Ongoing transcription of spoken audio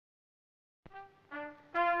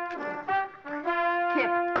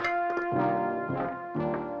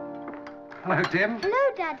Hello, Tim.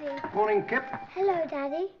 Hello, Daddy. Morning, Kip. Hello,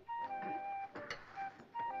 Daddy.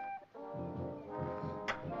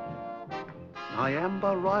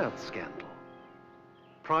 Nyamba riot scandal.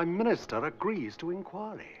 Prime Minister agrees to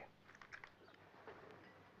inquiry.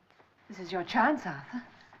 This is your chance, Arthur.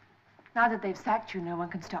 Now that they've sacked you, no one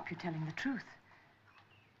can stop you telling the truth.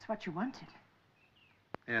 It's what you wanted.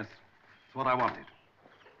 Yes, it's what I wanted.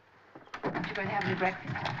 Aren't you going to have any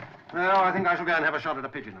breakfast? Well, I think I shall go and have a shot at a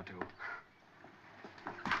pigeon or two.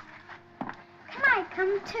 Can I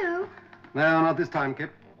come too? No, not this time,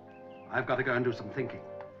 Kip. I've got to go and do some thinking.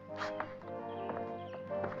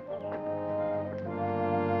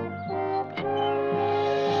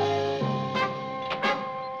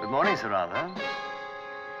 Good morning, Sir Arthur.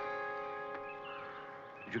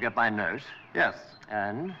 Did you get my note? Yes.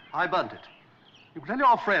 And? I burnt it. You can tell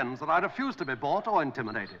your friends that I refuse to be bought or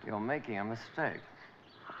intimidated. You're making a mistake.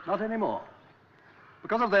 Not anymore.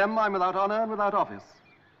 Because of them, I'm without honor and without office,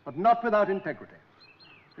 but not without integrity.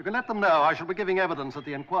 You can let them know I shall be giving evidence at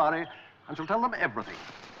the inquiry and shall tell them everything.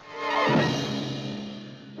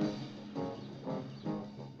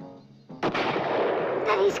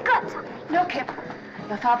 Daddy's got something. No, Kip.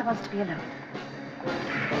 Your father wants to be alone.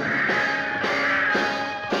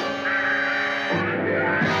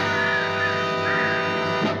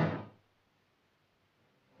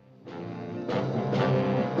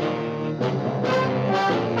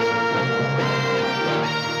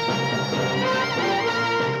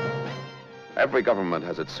 Every government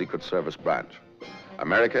has its Secret Service branch.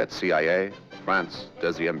 America, its CIA, France,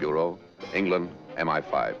 Deuxième Bureau, England,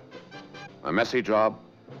 MI5. My messy job,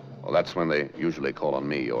 well, that's when they usually call on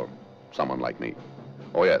me or someone like me.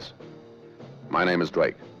 Oh, yes. My name is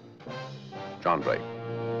Drake. John Drake.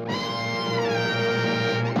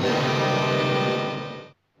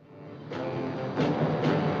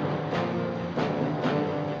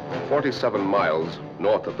 "47 miles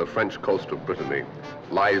north of the French coast of Brittany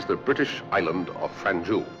lies the British island of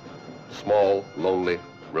Franju, small, lonely,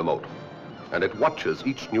 remote, and it watches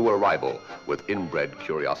each new arrival with inbred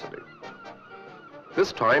curiosity.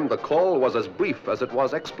 This time, the call was as brief as it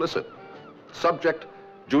was explicit. Subject,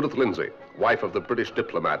 Judith Lindsay, wife of the British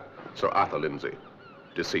diplomat, Sir Arthur Lindsay,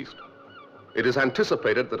 deceased. It is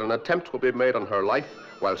anticipated that an attempt will be made on her life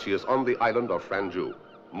while she is on the island of Franju.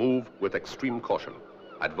 Move with extreme caution.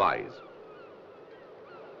 Advise."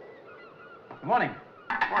 Good morning.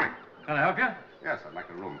 Morning. Can I help you? Yes, I'd like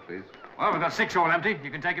a room, please. Well, we've got 6 all empty.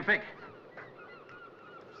 You can take your pick.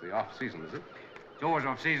 It's the off-season, is it? It's always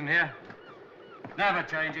off-season here. Never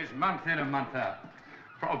changes, month in and month out.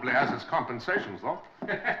 Probably has its compensations, though.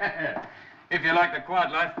 If you like the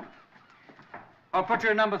quiet life. I'll put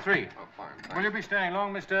you in number 3. Oh, fine. Thanks. Will you be staying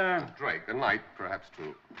long, Mr... Drake, a night, perhaps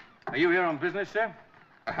two. Are you here on business, sir?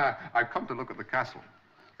 I've come to look at the castle.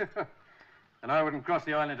 And I wouldn't cross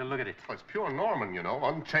the island to look at it. Well, it's pure Norman, you know,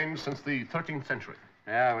 unchanged since the 13th century.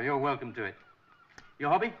 Yeah, well, you're welcome to it.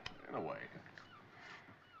 Your hobby? In a way.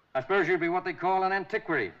 I suppose you'd be what they call an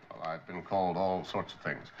antiquary. Well, I've been called all sorts of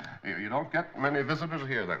things. You don't get many visitors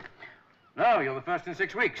here, then? No, you're the first in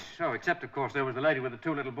 6 weeks. Oh, except, of course, there was the lady with the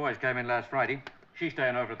 2 little boys came in last Friday. She's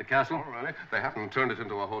staying over at the castle. Oh, really? They haven't turned it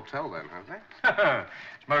into a hotel, then, have they?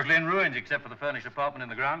 It's mostly in ruins, except for the furnished apartment in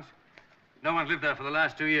the grounds. No one's lived there for the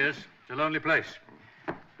last 2 years. It's a lonely place.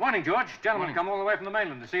 Morning, George. Gentlemen come all the way from the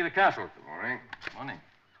mainland to see the castle. Good morning. Morning.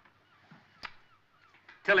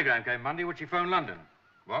 Telegram came Monday, which he phoned London.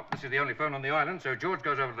 What? This is the only phone on the island, so George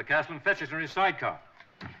goes over to the castle and fetches her in his sidecar.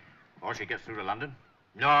 Or she gets through to London.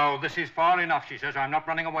 No, this is far enough, she says. I'm not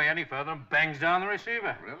running away any further, and bangs down the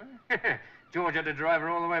receiver. Really? George had to drive her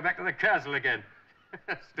all the way back to the castle again.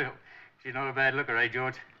 Still, she's not a bad looker, eh,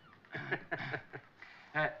 George?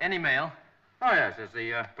 Any mail? Oh, yes, there's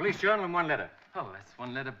the police journal and 1 letter. Oh, that's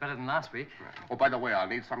 1 letter better than last week. Oh, by the way, I'll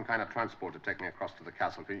need some kind of transport to take me across to the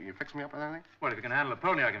castle. Can you fix me up with anything? Well, if you can handle a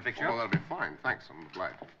pony, I can fix you Oh, up. that'll be fine. Thanks, I'm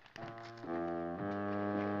obliged.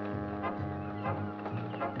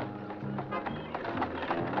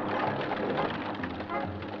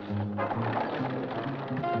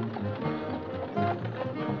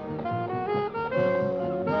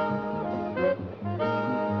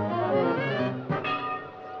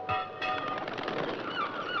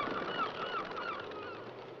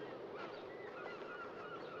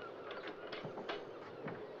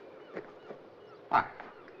 Hi.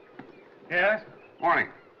 Yes? Morning.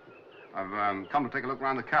 I've come to take a look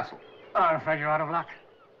around the castle. Oh, I'm afraid you're out of luck.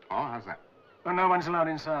 Oh, how's that? Well, no one's allowed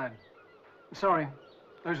inside. Sorry,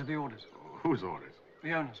 those are the orders. Whose orders?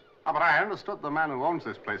 The owners. Oh, but I understood the man who owns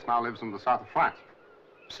this place now lives in the south of France.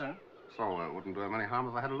 So? So it wouldn't do him any harm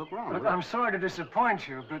if I had a look round. Look, I'm sorry to disappoint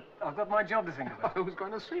you, but I've got my job to think about. Who's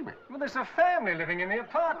going to see me? Well, there's a family living in the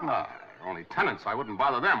apartment. Ah, they're only tenants. I wouldn't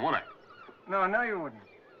bother them, would I? No, I know you wouldn't.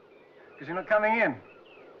 Because you're not coming in.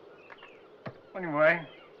 Anyway,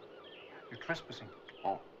 you're trespassing.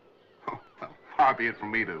 Oh. Well, far be it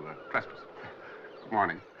from me to trespass. Good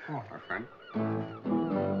morning, my friend.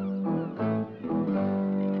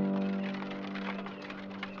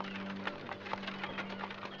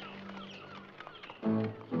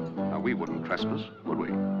 Now, we wouldn't trespass, would we?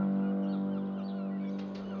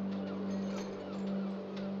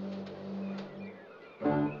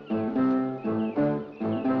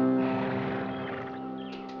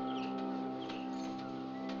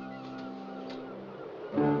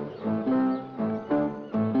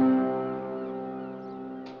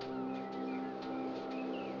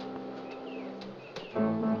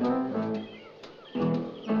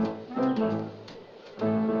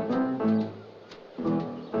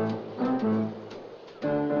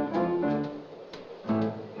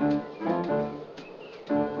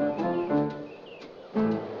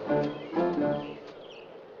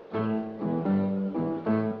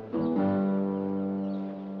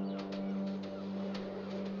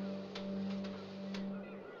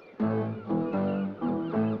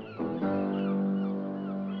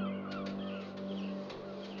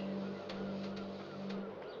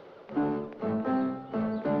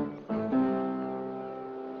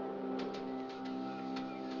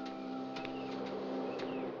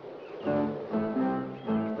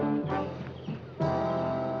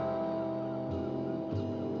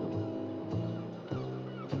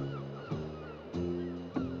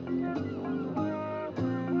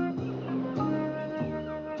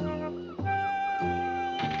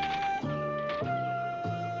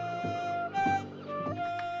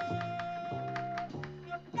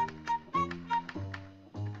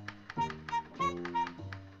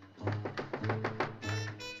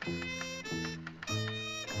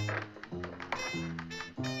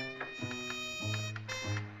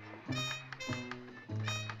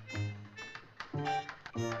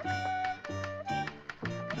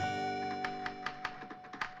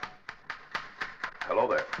 Hello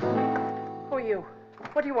there. Who are you?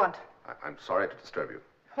 What do you want? I'm sorry to disturb you.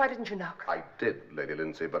 Why didn't you knock? I did, Lady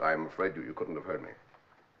Lindsay, but I'm afraid you couldn't have heard me.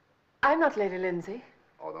 I'm not Lady Lindsay.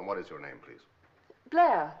 Oh, then what is your name, please?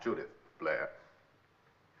 Blair. Judith Blair.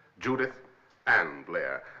 Judith Ann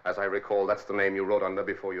Blair. As I recall, that's the name you wrote under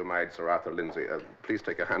before you married Sir Arthur Lindsay. Please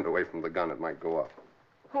take your hand away from the gun. It might go off.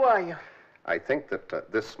 Who are you? I think that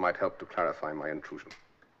this might help to clarify my intrusion.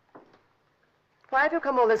 Why have you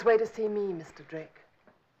come all this way to see me, Mr. Drake?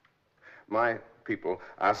 My people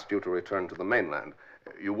asked you to return to the mainland.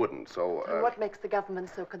 You wouldn't, so... And what makes the government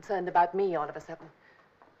so concerned about me all of a sudden?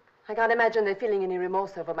 I can't imagine they're feeling any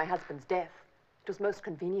remorse over my husband's death. It was most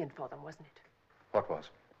convenient for them, wasn't it? What was?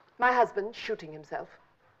 My husband shooting himself.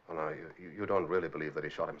 Oh, no, you don't really believe that he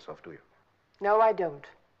shot himself, do you? No, I don't.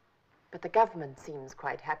 But the government seems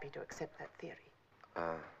quite happy to accept that theory.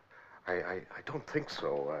 I don't think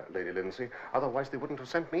so, Lady Lindsay. Otherwise, they wouldn't have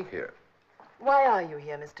sent me here. Why are you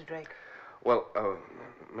here, Mr. Drake? Well,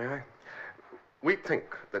 may I? We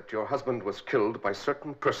think that your husband was killed by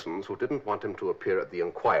certain persons who didn't want him to appear at the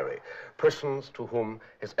inquiry. Persons to whom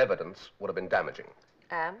his evidence would have been damaging.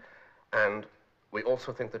 And? And we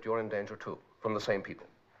also think that you're in danger, too, from the same people.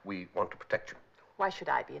 We want to protect you. Why should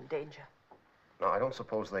I be in danger? Now, I don't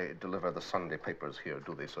suppose they deliver the Sunday papers here,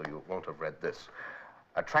 do they? So you won't have read this.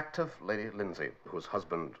 Attractive Lady Lindsay, whose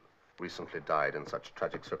husband recently died in such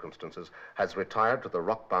tragic circumstances, has retired to the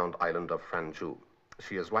rock-bound island of Franju.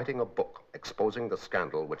 She is writing a book exposing the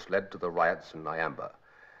scandal which led to the riots in Nyamba,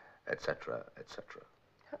 etc., etc.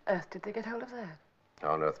 How on earth did they get hold of that?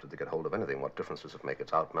 How on earth did they get hold of anything? What difference does it make?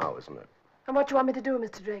 It's out now, isn't it? And what do you want me to do,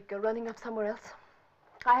 Mr. Drake? Go running off somewhere else?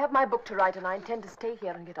 I have my book to write, and I intend to stay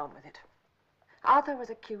here and get on with it. Arthur was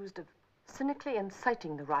accused of cynically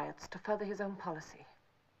inciting the riots to further his own policy,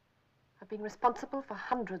 of being responsible for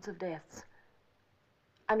hundreds of deaths.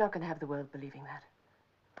 I'm not going to have the world believing that.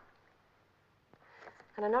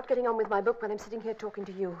 And I'm not getting on with my book when I'm sitting here talking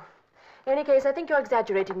to you. In any case, I think you're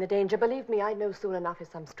exaggerating the danger. Believe me, I'd know soon enough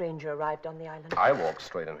if some stranger arrived on the island. I walked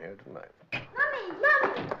straight in here, didn't I?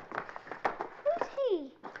 Mummy! Who's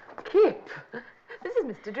he? Kip! This is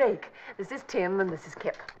Mr. Drake. This is Tim, and this is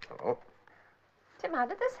Kip. Oh. Tim, how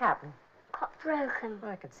did this happen? Got broken.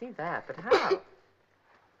 Well, I can see that, but how?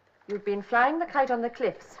 You've been flying the kite on the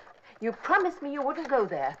cliffs. You promised me you wouldn't go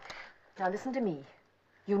there. Now listen to me.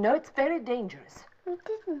 You know it's very dangerous. We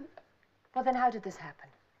didn't. Well, then how did this happen?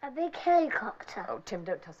 A big helicopter. Oh, Tim,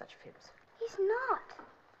 don't tell such fibs. He's not.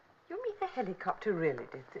 You mean the helicopter really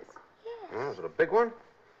did this? Is it a big one?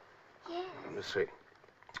 Yes. Let me see.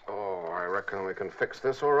 Oh, I reckon we can fix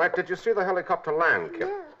this all right. Did you see the helicopter land, Kip?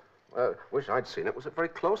 No. Wish I'd seen it. Was it very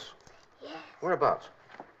close? Yes. Whereabouts?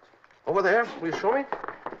 Over there? Will you show me?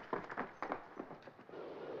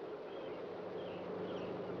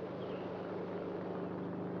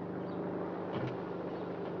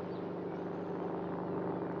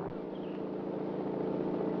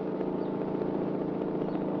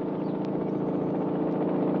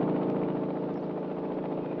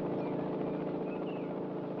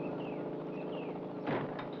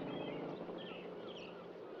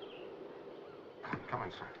 Come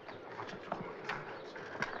on, sir. Watch it.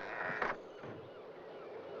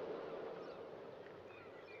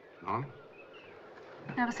 Norm?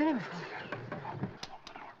 Never seen him before.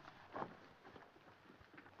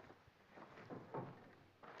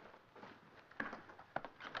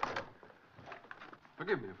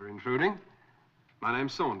 Forgive me for intruding. My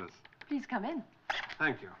name's Saunders. Please come in.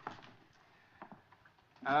 Thank you.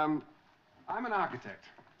 I'm an architect.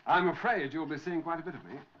 I'm afraid you'll be seeing quite a bit of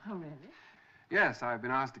me. Oh, really? Yes, I've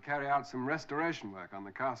been asked to carry out some restoration work on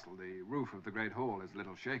the castle. The roof of the Great Hall is a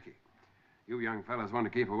little shaky. You young fellows want to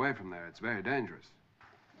keep away from there. It's very dangerous.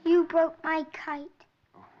 You broke my kite.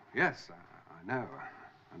 Oh, yes, I know.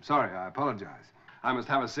 I'm sorry. I apologize. I must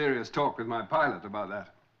have a serious talk with my pilot about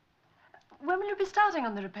that. When will you be starting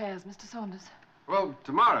on the repairs, Mr. Saunders? Well,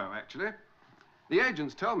 tomorrow, actually. The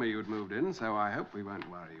agents told me you'd moved in, so I hope we won't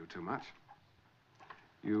worry you too much.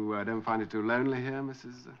 You don't find it too lonely here,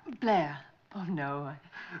 Mrs. Blair. Oh, no.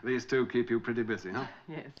 These two keep you pretty busy, huh?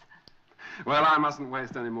 Yes. Well, I mustn't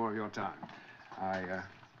waste any more of your time. I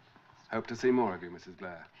hope to see more of you, Mrs.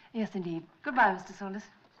 Blair. Yes, indeed. Goodbye, Mr. Saunders.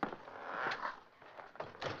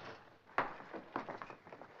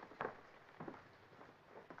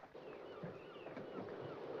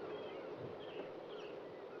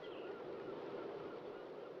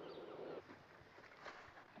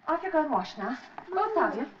 Off you go and wash now. Both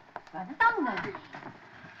of you. Run it down there.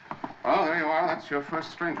 Well, there you are. That's your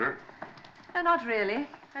first stranger. No, not really.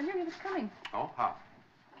 I knew he was coming. Oh, how?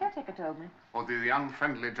 Caretaker told me. Oh, the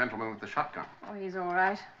unfriendly gentleman with the shotgun. Oh, he's all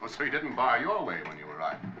right. Oh, so he didn't bar your way when you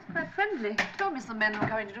arrived. He's quite friendly. Told me some men were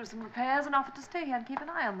going to do some repairs and offered to stay here and keep an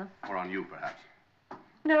eye on them. Or on you, perhaps.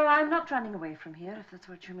 No, I'm not running away from here, if that's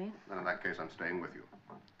what you mean. Then in that case, I'm staying with you.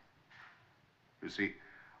 You see,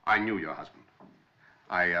 I knew your husband.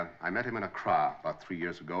 I met him in Accra about 3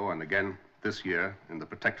 years ago, and again this year in the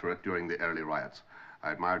Protectorate during the early riots.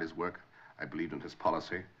 I admired his work. I believed in his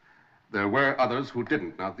policy. There were others who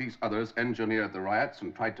didn't. Now, these others engineered the riots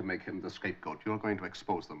and tried to make him the scapegoat. You're going to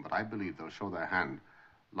expose them, but I believe they'll show their hand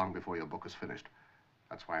long before your book is finished.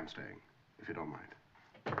 That's why I'm staying, if you don't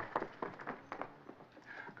mind.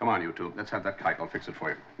 Come on, you two. Let's have that kite. I'll fix it for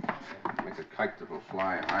you. Make a kite that will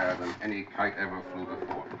fly higher than any kite ever flew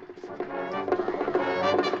before.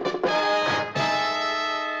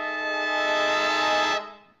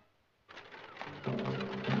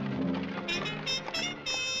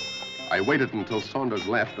 I waited until Saunders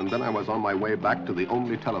left, and then I was on my way back to the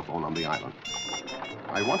only telephone on the island.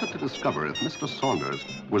 I wanted to discover if Mr. Saunders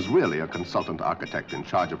was really a consultant architect in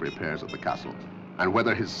charge of repairs at the castle, and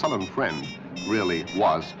whether his sullen friend really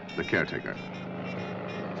was the caretaker.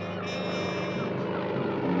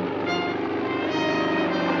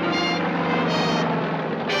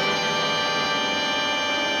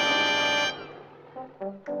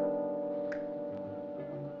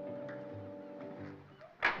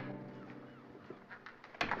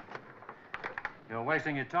 You're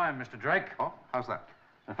wasting your time, Mr. Drake. Oh, how's that?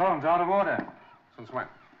 The phone's out of order. Since when?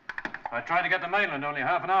 I tried to get the mainland only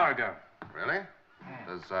half an hour ago. Really?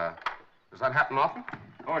 Does that happen often?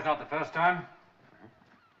 Oh, it's not the first time.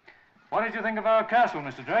 What did you think of our castle,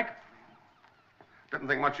 Mr. Drake? Didn't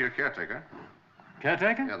think much of your caretaker.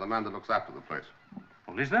 Caretaker? Yeah, the man that looks after the place.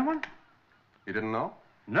 Well, is there one? You didn't know?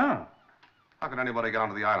 No. How could anybody get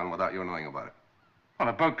onto the island without you knowing about it? Well,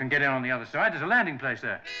 a boat can get in on the other side. There's a landing place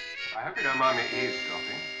there. I hope you don't mind me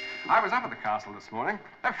eavesdropping. I was up at the castle this morning.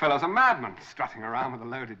 That fellow's a madman, strutting around with a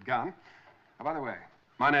loaded gun. Oh, by the way,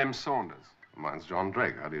 my name's Saunders. Mine's John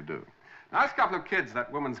Drake. How do you do? Nice couple of kids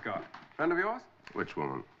that woman's got. Friend of yours? Which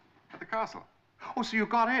woman? At the castle. Oh, so you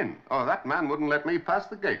got in? Oh, that man wouldn't let me pass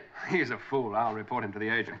the gate. He's a fool. I'll report him to the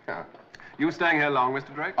agent. Yeah. You staying here long,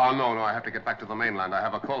 Mr. Drake? Oh, no, I have to get back to the mainland. I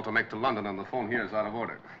have a call to make to London, and the phone here is out of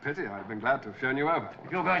order. Pity. I'd have been glad to have shown you over.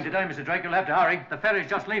 If you're going today, Mr. Drake, you'll have to hurry. The ferry's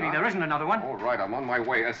just leaving. There isn't another one. All right, I'm on my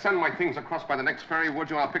way. Send my things across by the next ferry, would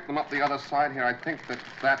you? I'll pick them up the other side here. I think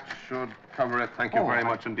that should cover it. Thank you very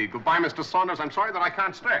much indeed. Goodbye, Mr. Saunders. I'm sorry that I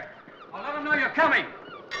can't stay. Well, let them know you're coming.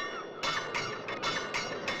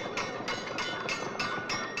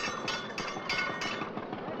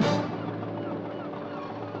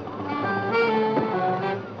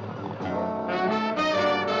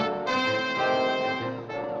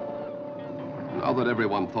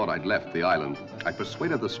 everyone thought I'd left the island, I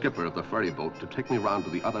persuaded the skipper of the ferry boat to take me round to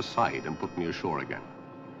the other side and put me ashore again.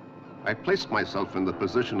 I placed myself in the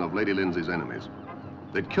position of Lady Lindsay's enemies.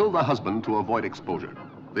 They'd killed the husband to avoid exposure.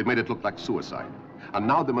 They'd made it look like suicide. And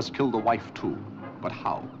now they must kill the wife too. But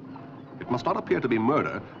how? It must not appear to be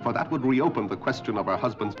murder, for that would reopen the question of her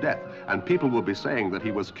husband's death, and people would be saying that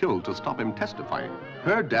he was killed to stop him testifying.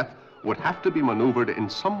 Her death would have to be maneuvered in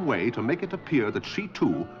some way to make it appear that she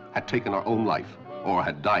too had taken her own life, or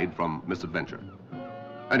had died from misadventure.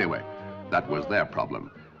 Anyway, that was their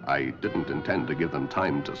problem. I didn't intend to give them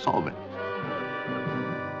time to solve it.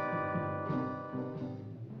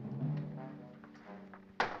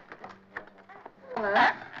 Hello?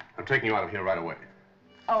 I'm taking you out of here right away.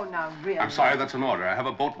 Oh, now, really? I'm sorry, that's an order. I have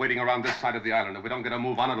a boat waiting around this side of the island. If we don't get a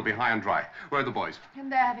move on, it'll be high and dry. Where are the boys?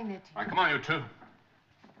 And they're having their tea. All right, come on, you two.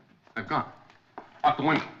 They've gone. Out the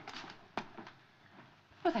window.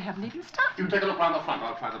 Well, they haven't even started. You take a look around the front.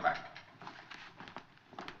 I'll try the back.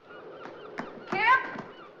 Kip?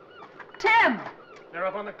 Tim! They're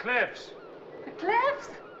up on the cliffs. The cliffs?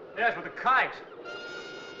 Yes, with a kite.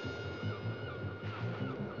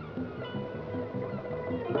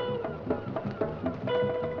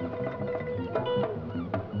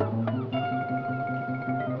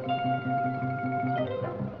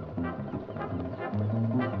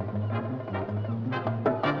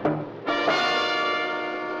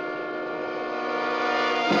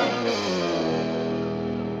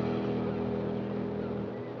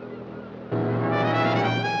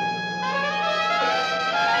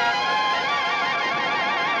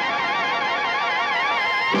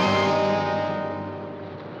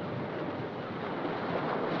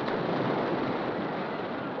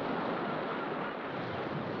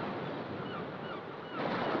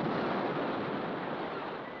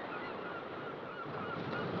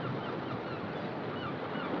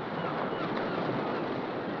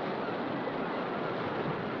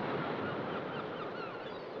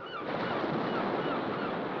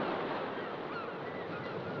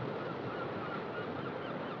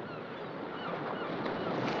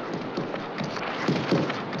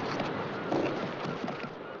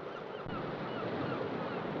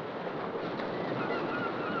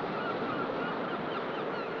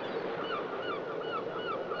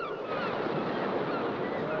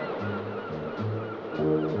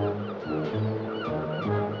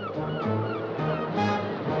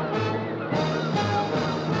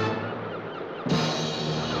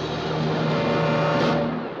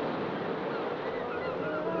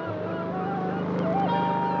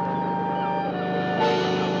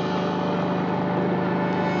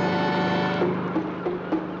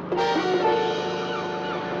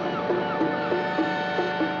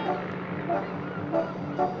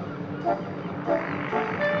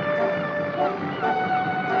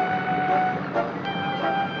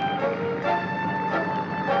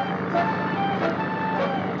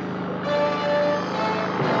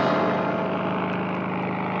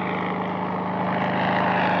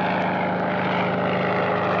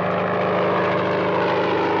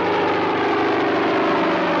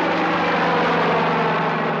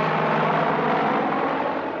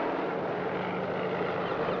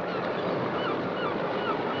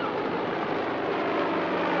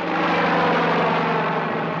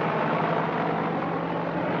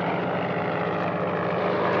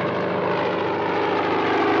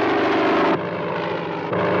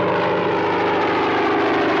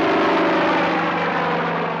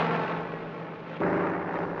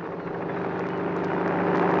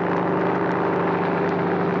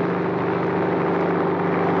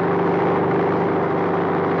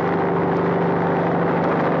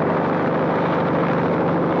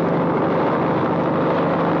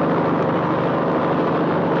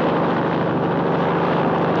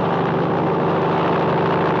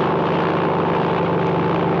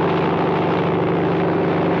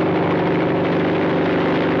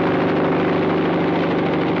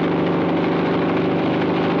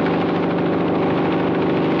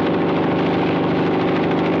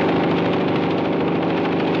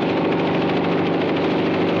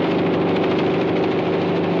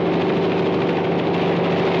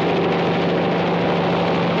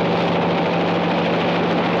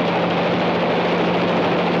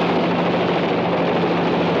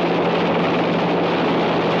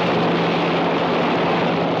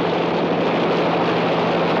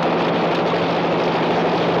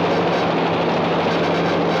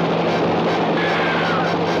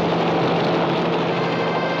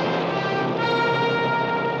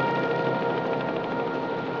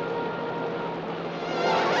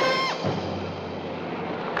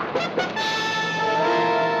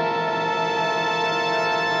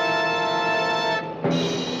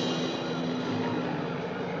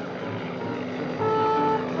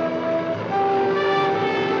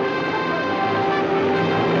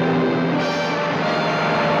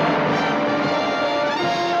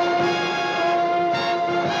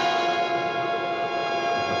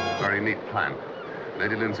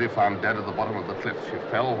 Lady Lindsay found dead at the bottom of the cliff. She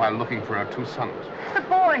fell while looking for her 2 sons. The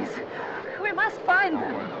boys! We must find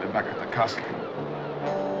them. Oh, they're back at the castle.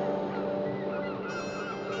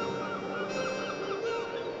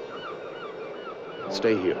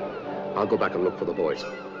 Stay here. I'll go back and look for the boys.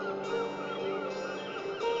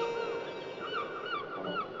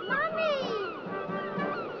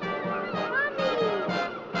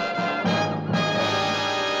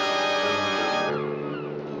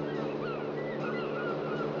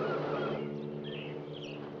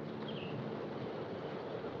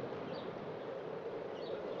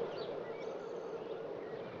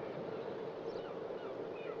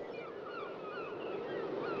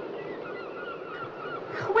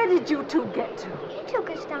 Where did you two get to? He took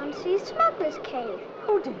us down to see Smuggler's Cave.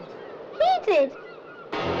 Who did? He did.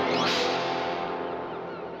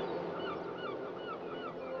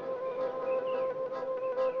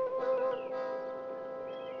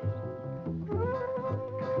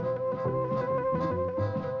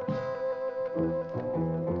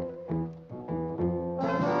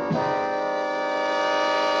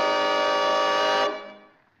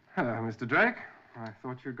 Hello, Mr. Drake. I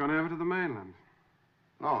thought you'd gone over to the mainland.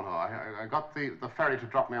 No. I got the ferry to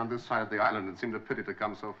drop me on this side of the island. It seemed a pity to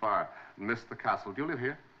come so far and miss the castle. Do you live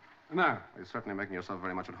here? No. You're certainly making yourself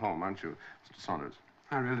very much at home, aren't you, Mr. Saunders?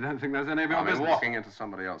 I really don't think there's any of your I've been business. walking into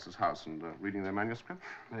somebody else's house and reading their manuscript.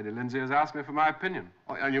 Lady Lindsay has asked me for my opinion.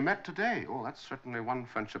 Oh, and you met today. Oh, that's certainly one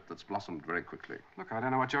friendship that's blossomed very quickly. Look, I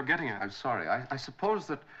don't know what you're getting at. I'm sorry. I suppose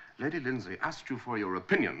that Lady Lindsay asked you for your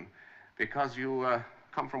opinion because you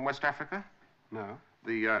come from West Africa? No.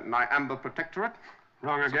 The Nyamba Protectorate?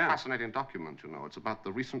 Wrong It's again. a fascinating document, you know. It's about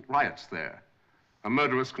the recent riots there. A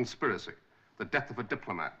murderous conspiracy. The death of a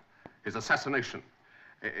diplomat. His assassination.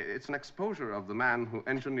 It's an exposure of the man who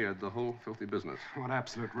engineered the whole filthy business. What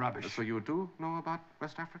absolute rubbish. So you do know about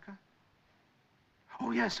West Africa? Oh,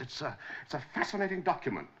 yes, it's a fascinating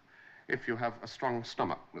document. If you have a strong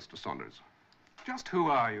stomach, Mr. Saunders. Just who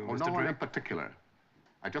are you, Oh, Mr. no one in Drake? particular.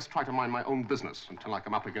 I just try to mind my own business until I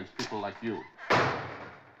come up against people like you.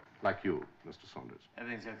 Like you, Mr. Saunders.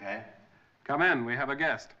 Everything's okay. Come in, we have a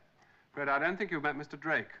guest. Fred, I don't think you've met Mr.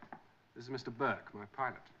 Drake. This is Mr. Burke, my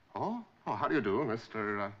pilot. Oh, how do you do,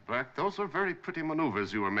 Mr. Burke? Those are very pretty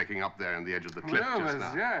maneuvers you were making up there in the edge of the cliff just Maneuvers,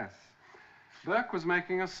 now. yes. Burke was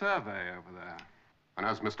making a survey over there. And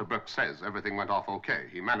as Mr. Burke says, everything went off okay.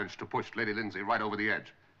 He managed to push Lady Lindsay right over the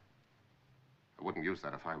edge. I wouldn't use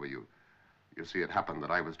that if I were you. You see, it happened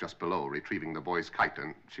that I was just below retrieving the boy's kite,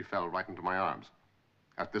 and she fell right into my arms.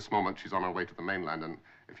 At this moment, she's on her way to the mainland, and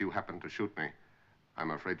if you happened to shoot me,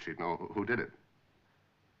 I'm afraid she'd know who did it.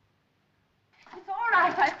 It's all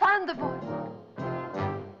right. I found the boy.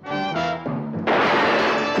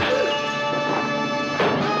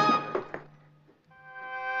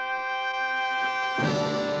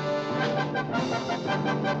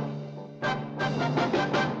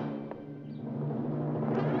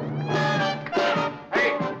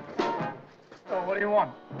 Hey! Oh, what do you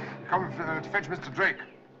want? Come to fetch Mr. Drake.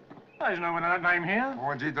 There's no one of that name here.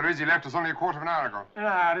 Oh, indeed, there is. He left us only a quarter of an hour ago.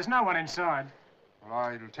 Ah, there's no one inside. Well,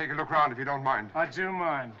 I'll take a look round if you don't mind. I do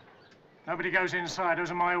mind. Nobody goes inside. Those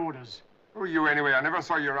are my orders. Who are you, anyway? I never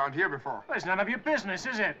saw you around here before. Well, it's none of your business,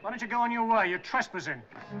 is it? Why don't you go on your way? You're trespassing.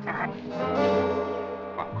 Come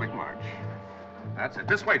on, quick march. That's it.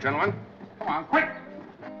 This way, gentlemen. Come on, quick!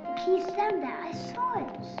 He's down there. I saw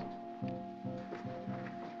it.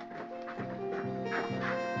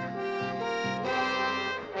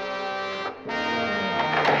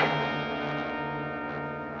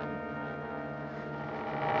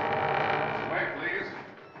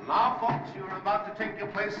 Now, folks, you're about to take your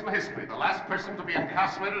place in history. The last person to be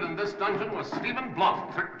incarcerated in this dungeon was Stephen Blunt,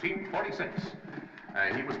 1346.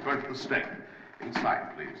 He was burnt at the stake.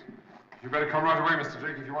 Inside, please. You better come right away, Mr.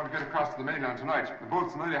 Drake, if you want to get across to the mainland tonight. The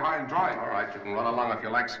boat's nearly high and dry. All right, you can run along if you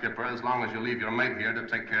like, Skipper, as long as you leave your mate here to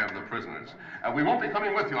take care of the prisoners. We won't be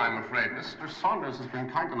coming with you, I'm afraid. Mr. Saunders has been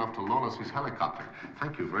kind enough to loan us his helicopter.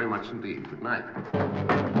 Thank you very much indeed. Good night.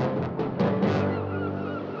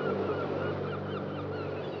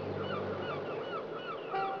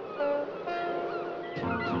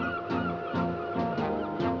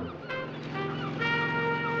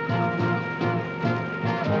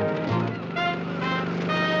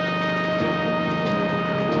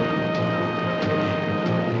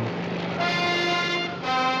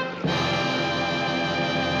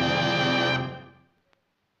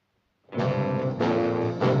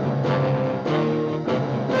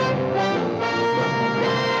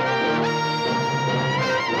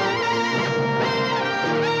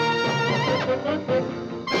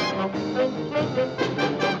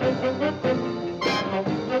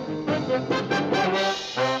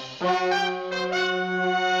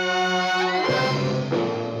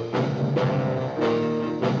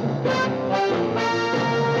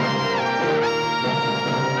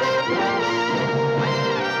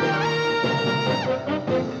 Thank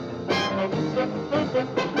you.